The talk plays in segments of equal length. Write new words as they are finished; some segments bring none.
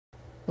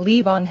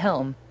Levon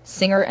Helm,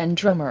 singer and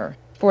drummer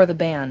for the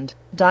band,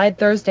 died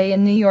Thursday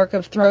in New York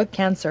of throat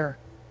cancer.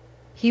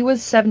 He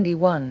was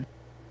 71.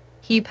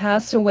 He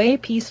passed away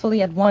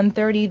peacefully at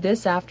 1:30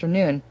 this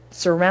afternoon,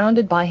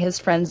 surrounded by his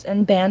friends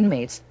and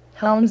bandmates,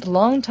 Helm's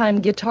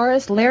longtime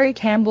guitarist Larry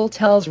Campbell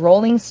tells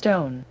Rolling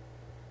Stone.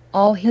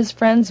 All his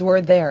friends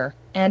were there,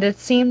 and it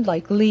seemed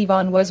like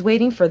Levon was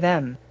waiting for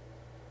them.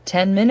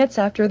 10 minutes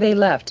after they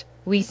left,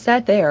 we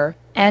sat there,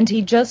 and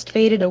he just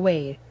faded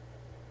away.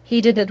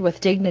 He did it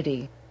with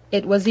dignity.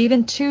 It was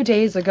even 2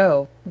 days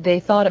ago. They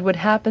thought it would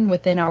happen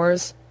within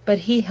hours, but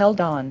he held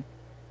on.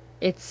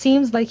 It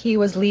seems like he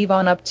was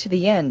Levon up to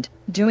the end,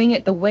 doing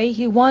it the way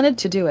he wanted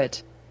to do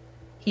it.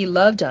 He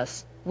loved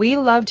us. We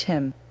loved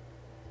him.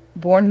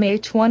 Born May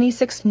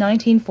 26,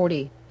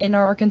 1940, in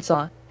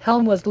Arkansas,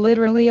 Helm was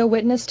literally a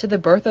witness to the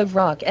birth of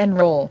rock and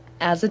roll.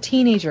 As a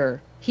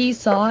teenager, he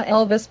saw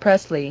Elvis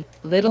Presley,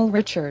 Little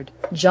Richard,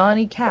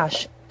 Johnny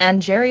Cash,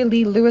 and Jerry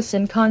Lee Lewis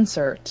in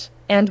concert,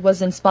 and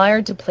was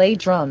inspired to play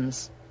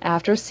drums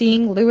after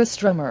seeing Lewis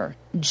drummer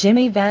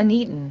Jimmy Van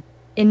Eaton.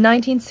 In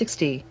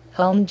 1960,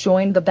 Helm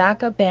joined the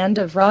backup band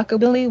of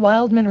rockabilly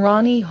wildman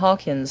Ronnie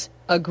Hawkins,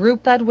 a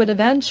group that would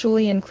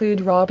eventually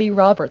include Robbie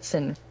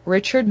Robertson,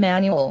 Richard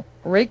Manuel,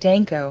 Rick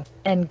Danko,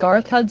 and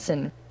Garth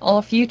Hudson,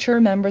 all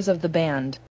future members of the band.